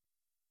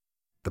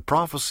The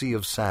prophecy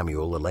of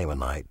Samuel the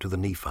Lamanite to the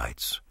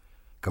Nephites,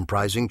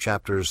 comprising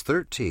chapters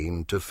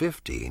 13 to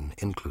 15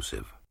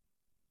 inclusive.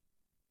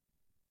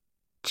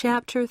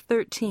 Chapter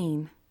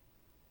 13.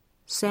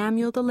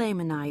 Samuel the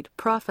Lamanite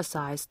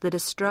prophesies the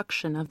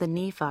destruction of the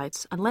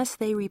Nephites unless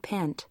they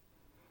repent.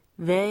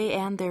 They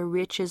and their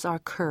riches are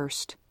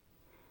cursed.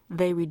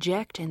 They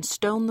reject and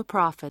stone the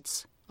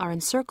prophets, are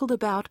encircled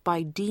about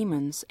by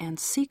demons, and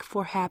seek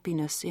for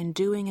happiness in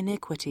doing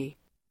iniquity.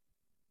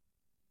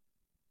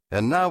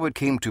 And now it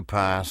came to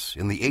pass,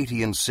 in the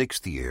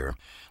 86th year,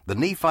 the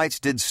Nephites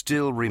did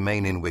still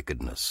remain in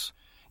wickedness,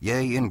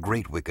 yea, in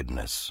great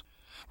wickedness,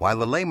 while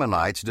the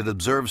Lamanites did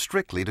observe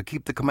strictly to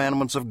keep the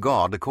commandments of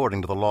God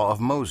according to the law of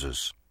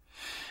Moses.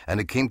 And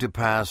it came to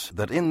pass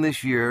that in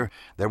this year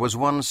there was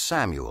one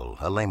Samuel,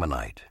 a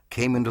Lamanite,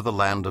 came into the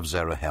land of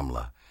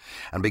Zarahemla,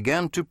 and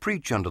began to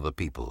preach unto the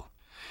people.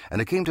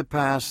 And it came to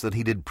pass that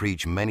he did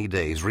preach many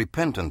days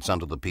repentance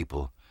unto the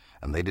people,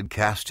 and they did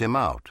cast him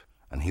out,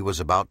 and he was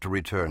about to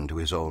return to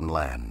his own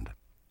land.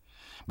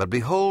 But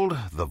behold,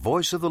 the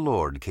voice of the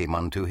Lord came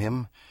unto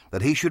him,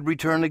 that he should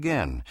return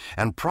again,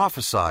 and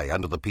prophesy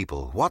unto the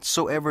people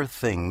whatsoever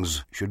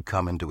things should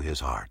come into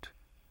his heart.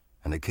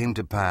 And it came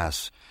to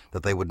pass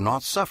that they would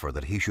not suffer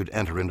that he should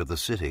enter into the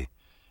city.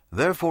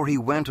 Therefore he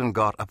went and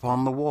got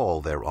upon the wall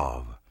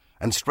thereof,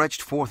 and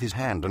stretched forth his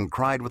hand, and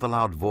cried with a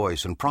loud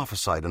voice, and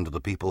prophesied unto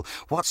the people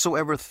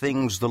whatsoever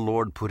things the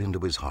Lord put into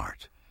his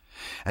heart.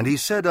 And he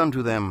said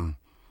unto them,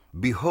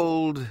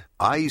 Behold,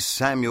 I,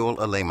 Samuel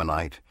a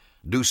Lamanite,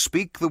 do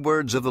speak the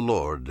words of the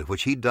Lord,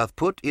 which he doth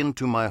put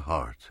into my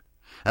heart.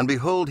 And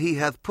behold, he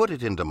hath put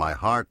it into my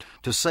heart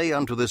to say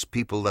unto this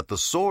people that the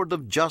sword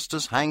of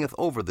justice hangeth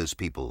over this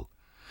people.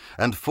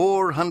 And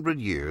 400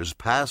 years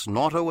pass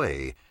not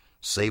away,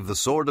 save the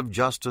sword of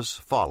justice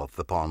falleth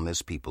upon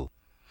this people.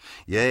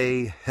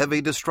 Yea,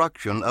 heavy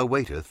destruction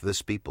awaiteth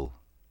this people.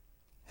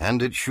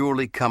 And it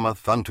surely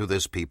cometh unto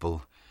this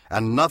people,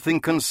 and nothing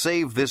can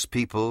save this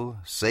people,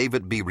 save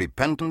it be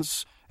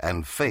repentance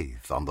and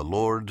faith on the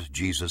Lord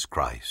Jesus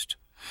Christ,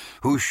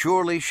 who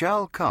surely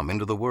shall come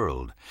into the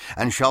world,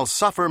 and shall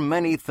suffer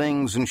many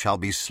things, and shall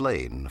be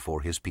slain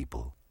for his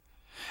people.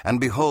 And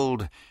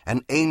behold,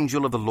 an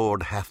angel of the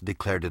Lord hath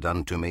declared it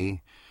unto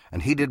me,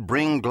 and he did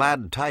bring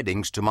glad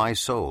tidings to my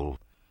soul.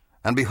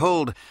 And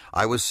behold,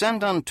 I was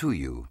sent unto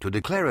you to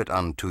declare it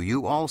unto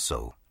you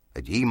also,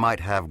 that ye might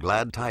have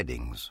glad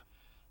tidings.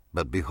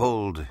 But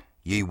behold,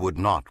 ye would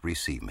not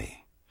receive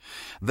me.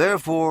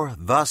 Therefore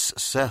thus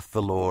saith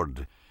the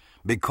Lord,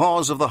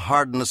 because of the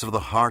hardness of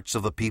the hearts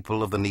of the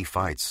people of the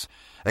Nephites,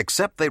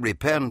 except they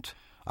repent,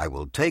 I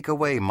will take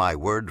away my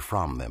word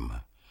from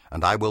them,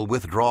 and I will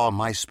withdraw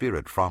my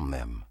spirit from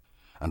them,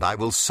 and I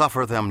will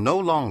suffer them no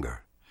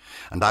longer,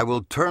 and I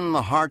will turn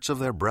the hearts of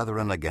their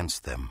brethren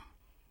against them.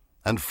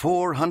 And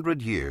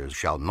 400 years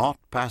shall not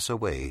pass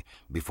away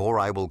before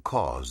I will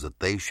cause that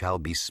they shall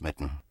be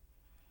smitten.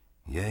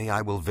 Yea,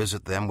 I will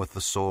visit them with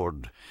the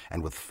sword,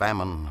 and with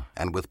famine,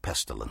 and with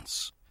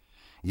pestilence.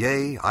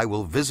 Yea, I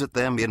will visit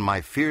them in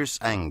my fierce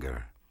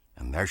anger,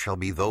 and there shall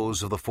be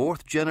those of the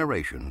 4th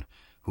generation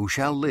who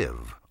shall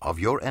live of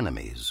your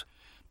enemies,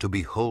 to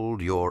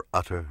behold your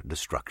utter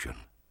destruction.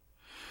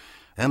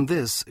 And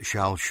this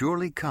shall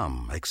surely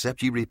come,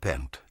 except ye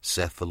repent,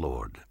 saith the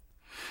Lord.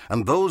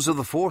 And those of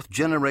the 4th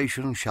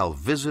generation shall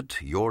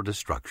visit your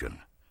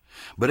destruction.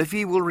 But if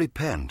ye will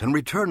repent, and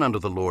return unto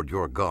the Lord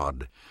your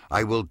God,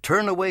 I will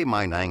turn away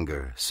mine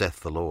anger,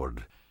 saith the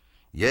Lord.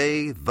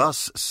 Yea,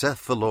 thus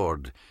saith the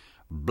Lord,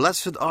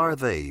 Blessed are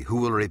they who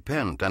will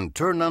repent, and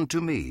turn unto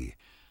me,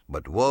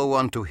 but woe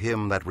unto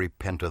him that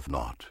repenteth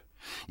not.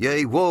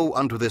 Yea, woe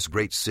unto this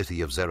great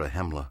city of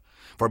Zarahemla,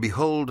 for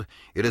behold,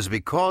 it is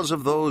because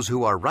of those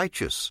who are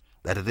righteous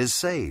that it is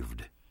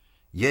saved.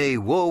 Yea,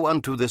 woe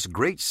unto this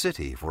great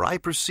city, for I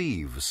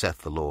perceive, saith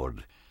the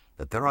Lord,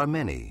 that there are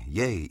many,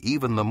 yea,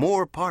 even the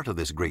more part of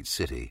this great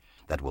city,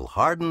 that will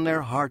harden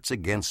their hearts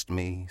against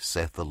me,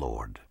 saith the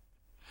Lord.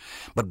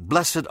 But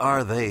blessed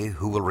are they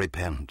who will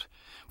repent,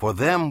 for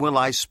them will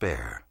I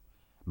spare.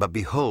 But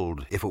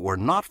behold, if it were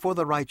not for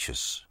the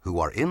righteous, who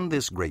are in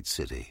this great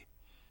city,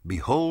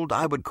 behold,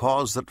 I would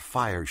cause that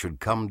fire should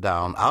come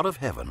down out of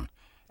heaven,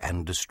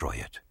 and destroy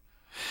it.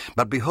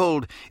 But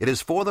behold, it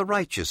is for the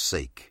righteous'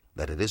 sake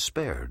that it is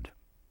spared.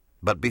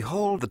 But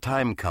behold, the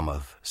time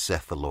cometh,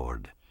 saith the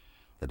Lord,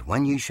 that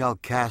when ye shall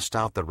cast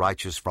out the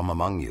righteous from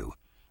among you,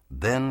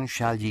 then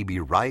shall ye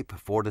be ripe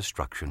for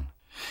destruction.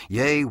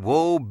 Yea,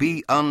 woe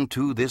be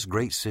unto this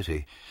great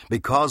city,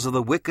 because of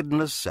the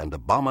wickedness and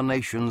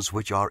abominations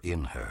which are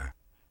in her.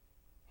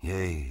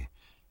 Yea,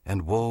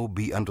 and woe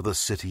be unto the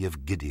city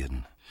of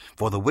Gideon,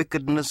 for the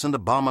wickedness and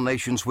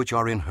abominations which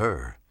are in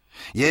her.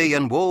 Yea,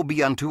 and woe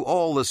be unto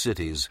all the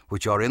cities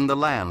which are in the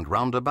land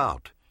round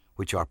about,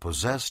 which are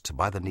possessed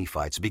by the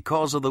Nephites,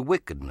 because of the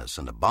wickedness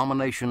and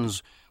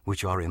abominations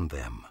which are in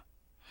them.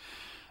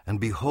 And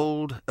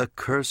behold, a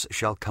curse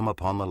shall come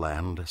upon the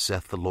land,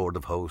 saith the Lord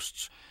of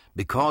hosts,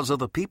 because of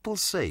the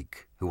people's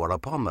sake who are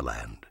upon the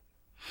land.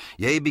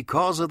 Yea,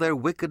 because of their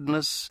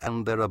wickedness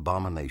and their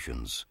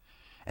abominations.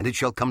 And it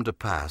shall come to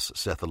pass,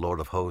 saith the Lord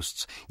of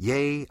hosts,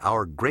 yea,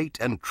 our great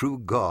and true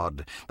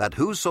God, that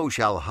whoso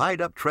shall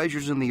hide up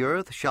treasures in the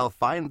earth shall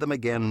find them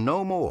again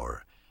no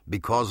more,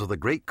 because of the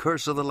great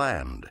curse of the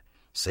land,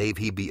 save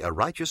he be a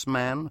righteous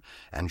man,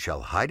 and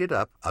shall hide it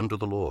up unto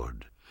the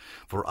Lord.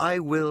 For I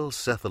will,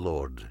 saith the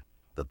Lord,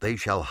 that they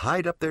shall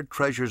hide up their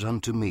treasures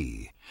unto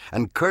me,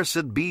 and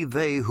cursed be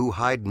they who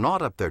hide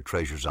not up their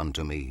treasures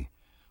unto me.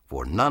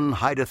 For none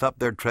hideth up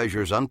their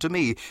treasures unto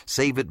me,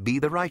 save it be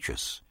the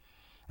righteous.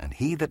 And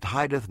he that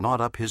hideth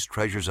not up his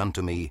treasures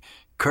unto me,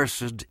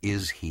 cursed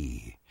is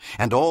he,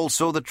 and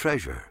also the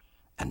treasure,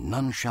 and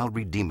none shall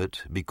redeem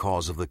it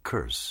because of the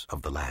curse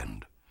of the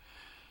land.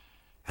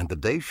 And the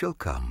day shall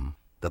come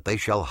that they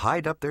shall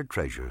hide up their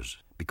treasures,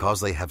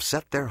 because they have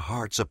set their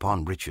hearts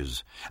upon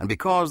riches, and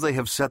because they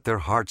have set their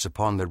hearts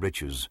upon their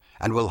riches,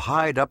 and will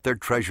hide up their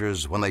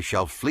treasures when they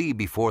shall flee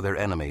before their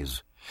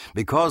enemies.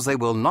 Because they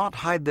will not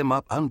hide them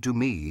up unto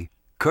me,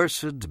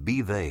 cursed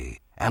be they,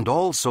 and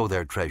also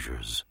their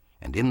treasures,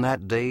 and in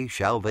that day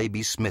shall they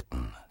be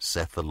smitten,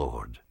 saith the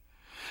Lord.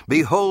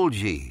 Behold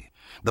ye,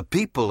 the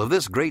people of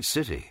this great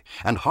city,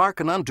 and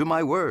hearken unto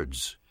my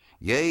words.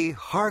 Yea,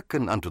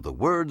 hearken unto the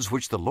words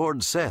which the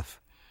Lord saith.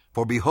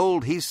 For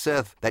behold, he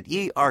saith that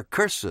ye are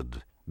cursed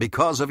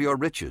because of your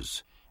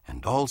riches,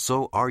 and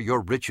also are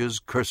your riches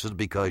cursed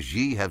because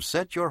ye have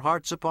set your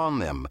hearts upon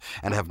them,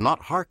 and have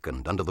not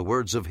hearkened unto the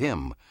words of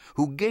him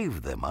who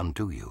gave them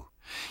unto you.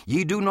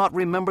 Ye do not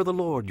remember the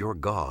Lord your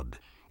God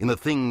in the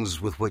things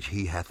with which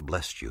he hath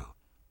blessed you,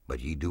 but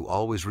ye do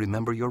always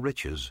remember your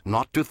riches,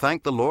 not to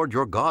thank the Lord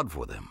your God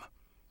for them.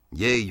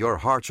 Yea, your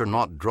hearts are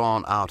not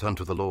drawn out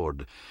unto the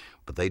Lord,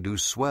 but they do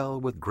swell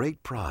with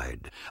great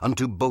pride,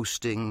 unto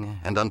boasting,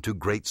 and unto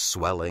great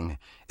swelling,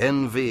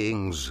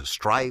 envyings,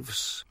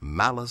 strifes,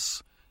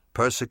 malice,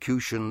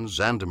 persecutions,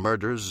 and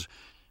murders,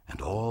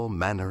 and all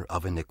manner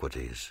of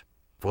iniquities.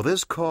 For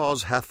this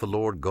cause hath the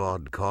Lord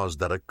God caused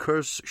that a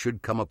curse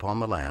should come upon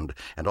the land,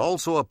 and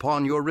also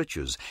upon your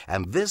riches,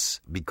 and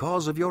this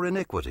because of your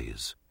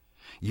iniquities.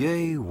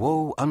 Yea,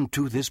 woe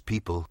unto this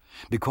people,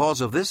 because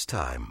of this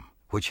time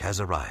which has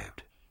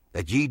arrived,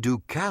 that ye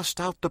do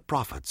cast out the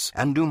prophets,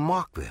 and do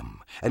mock them,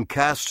 and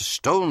cast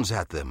stones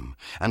at them,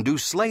 and do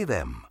slay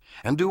them,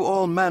 and do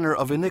all manner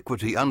of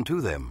iniquity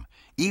unto them,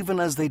 even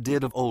as they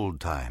did of old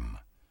time.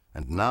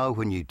 And now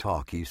when ye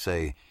talk, ye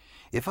say,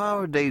 If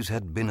our days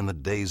had been in the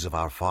days of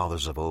our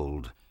fathers of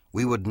old,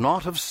 we would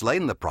not have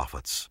slain the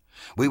prophets,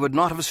 we would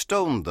not have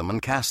stoned them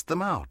and cast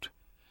them out.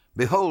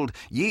 Behold,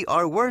 ye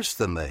are worse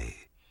than they.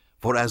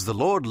 For as the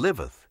Lord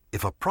liveth,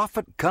 if a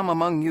prophet come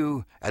among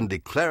you, and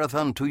declareth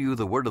unto you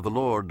the word of the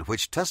Lord,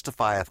 which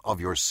testifieth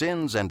of your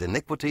sins and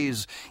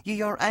iniquities,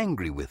 ye are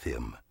angry with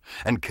him,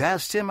 and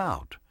cast him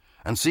out,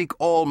 and seek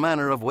all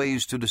manner of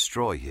ways to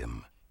destroy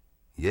him.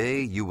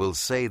 Yea, you will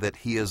say that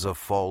he is a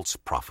false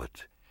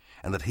prophet,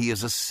 and that he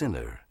is a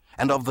sinner,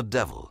 and of the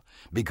devil,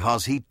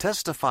 because he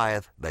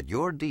testifieth that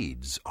your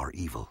deeds are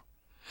evil.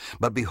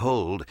 But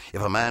behold,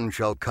 if a man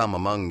shall come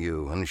among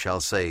you, and shall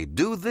say,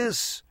 Do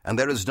this, and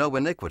there is no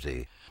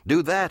iniquity,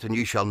 do that, and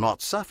ye shall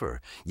not suffer.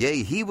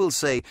 Yea, he will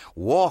say,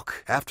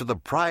 Walk after the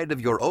pride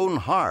of your own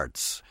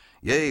hearts.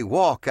 Yea,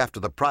 walk after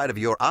the pride of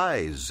your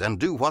eyes, and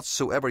do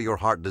whatsoever your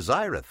heart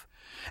desireth.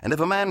 And if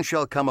a man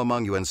shall come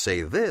among you and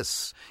say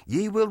this,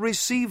 ye will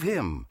receive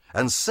him,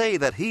 and say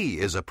that he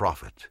is a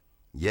prophet.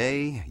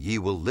 Yea, ye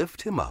will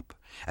lift him up,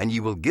 and ye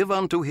will give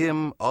unto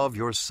him of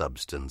your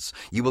substance.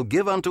 Ye will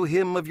give unto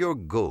him of your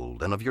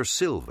gold and of your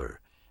silver.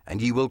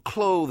 And ye will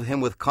clothe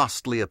him with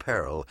costly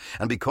apparel.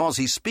 And because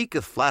he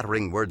speaketh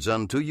flattering words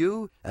unto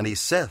you, and he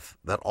saith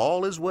that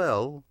all is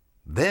well,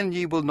 then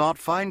ye will not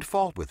find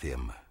fault with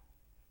him.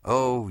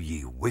 O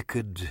ye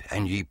wicked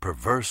and ye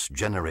perverse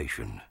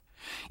generation,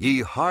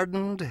 ye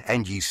hardened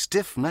and ye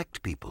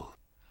stiff-necked people,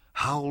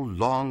 how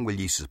long will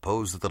ye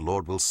suppose that the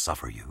Lord will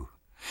suffer you?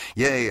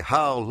 Yea,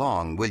 how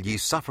long will ye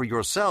suffer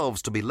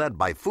yourselves to be led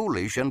by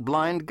foolish and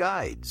blind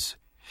guides?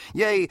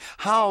 Yea,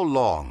 how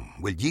long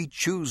will ye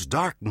choose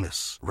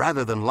darkness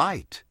rather than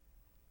light?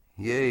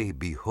 Yea,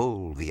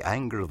 behold, the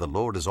anger of the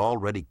Lord is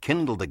already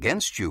kindled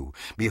against you.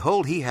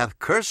 Behold, he hath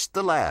cursed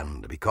the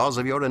land because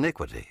of your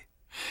iniquity.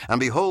 And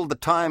behold, the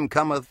time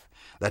cometh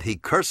that he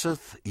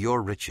curseth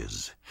your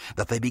riches,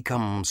 that they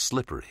become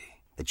slippery,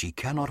 that ye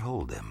cannot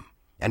hold them.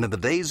 And in the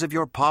days of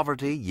your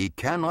poverty ye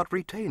cannot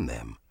retain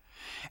them.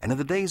 And in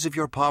the days of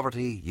your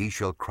poverty ye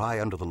shall cry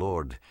unto the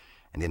Lord,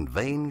 and in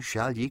vain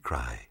shall ye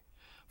cry.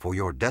 For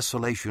your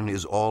desolation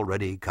is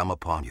already come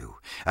upon you,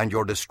 and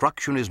your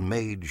destruction is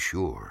made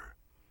sure.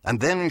 And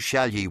then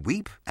shall ye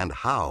weep and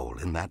howl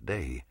in that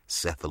day,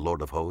 saith the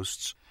Lord of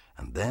hosts.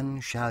 And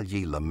then shall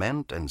ye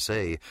lament and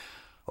say,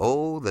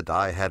 O that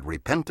I had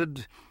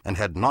repented, and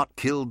had not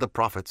killed the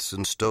prophets,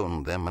 and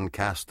stoned them, and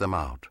cast them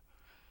out.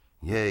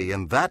 Yea,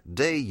 in that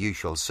day ye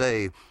shall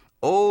say,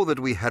 O that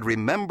we had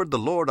remembered the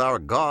Lord our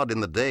God in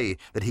the day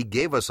that he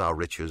gave us our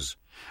riches,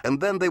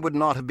 and then they would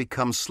not have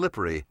become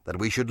slippery, that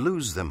we should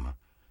lose them.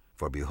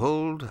 For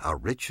behold, our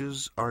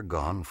riches are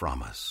gone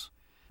from us.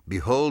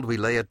 Behold, we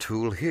lay a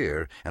tool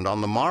here, and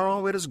on the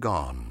morrow it is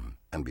gone.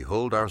 and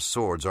behold, our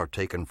swords are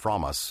taken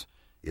from us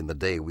in the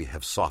day we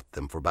have sought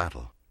them for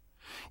battle.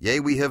 Yea,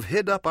 we have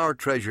hid up our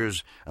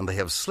treasures, and they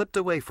have slipped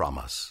away from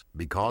us,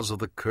 because of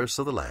the curse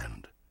of the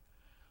land.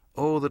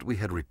 Oh, that we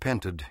had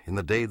repented in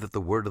the day that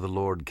the word of the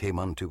Lord came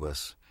unto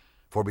us.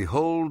 For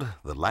behold,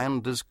 the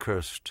land is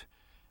cursed,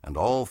 and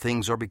all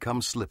things are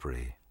become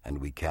slippery, and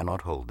we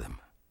cannot hold them.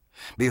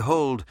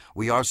 Behold,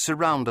 we are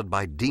surrounded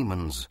by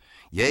demons,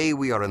 yea,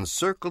 we are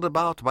encircled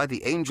about by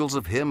the angels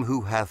of him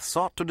who hath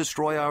sought to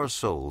destroy our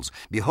souls.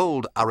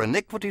 Behold, our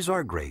iniquities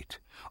are great.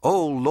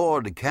 O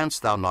Lord,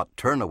 canst thou not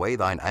turn away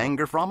thine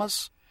anger from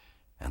us?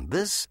 And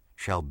this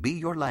shall be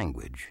your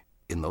language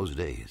in those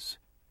days.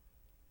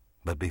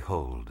 But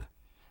behold,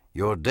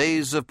 your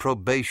days of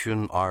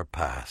probation are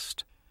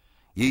past.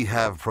 Ye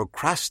have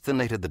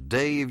procrastinated the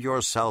day of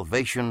your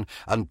salvation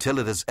until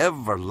it is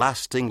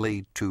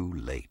everlastingly too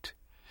late,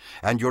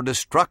 and your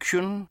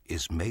destruction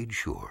is made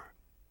sure.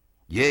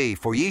 Yea,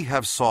 for ye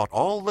have sought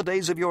all the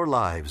days of your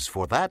lives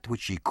for that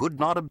which ye could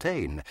not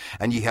obtain,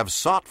 and ye have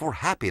sought for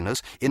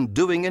happiness in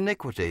doing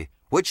iniquity,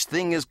 which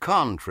thing is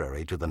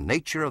contrary to the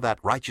nature of that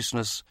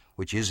righteousness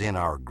which is in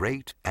our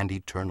great and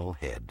eternal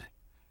Head.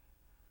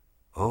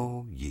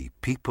 O ye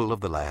people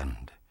of the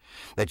land,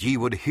 that ye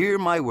would hear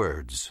my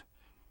words,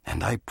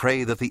 and I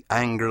pray that the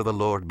anger of the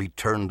Lord be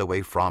turned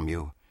away from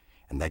you,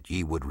 and that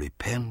ye would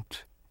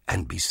repent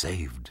and be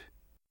saved.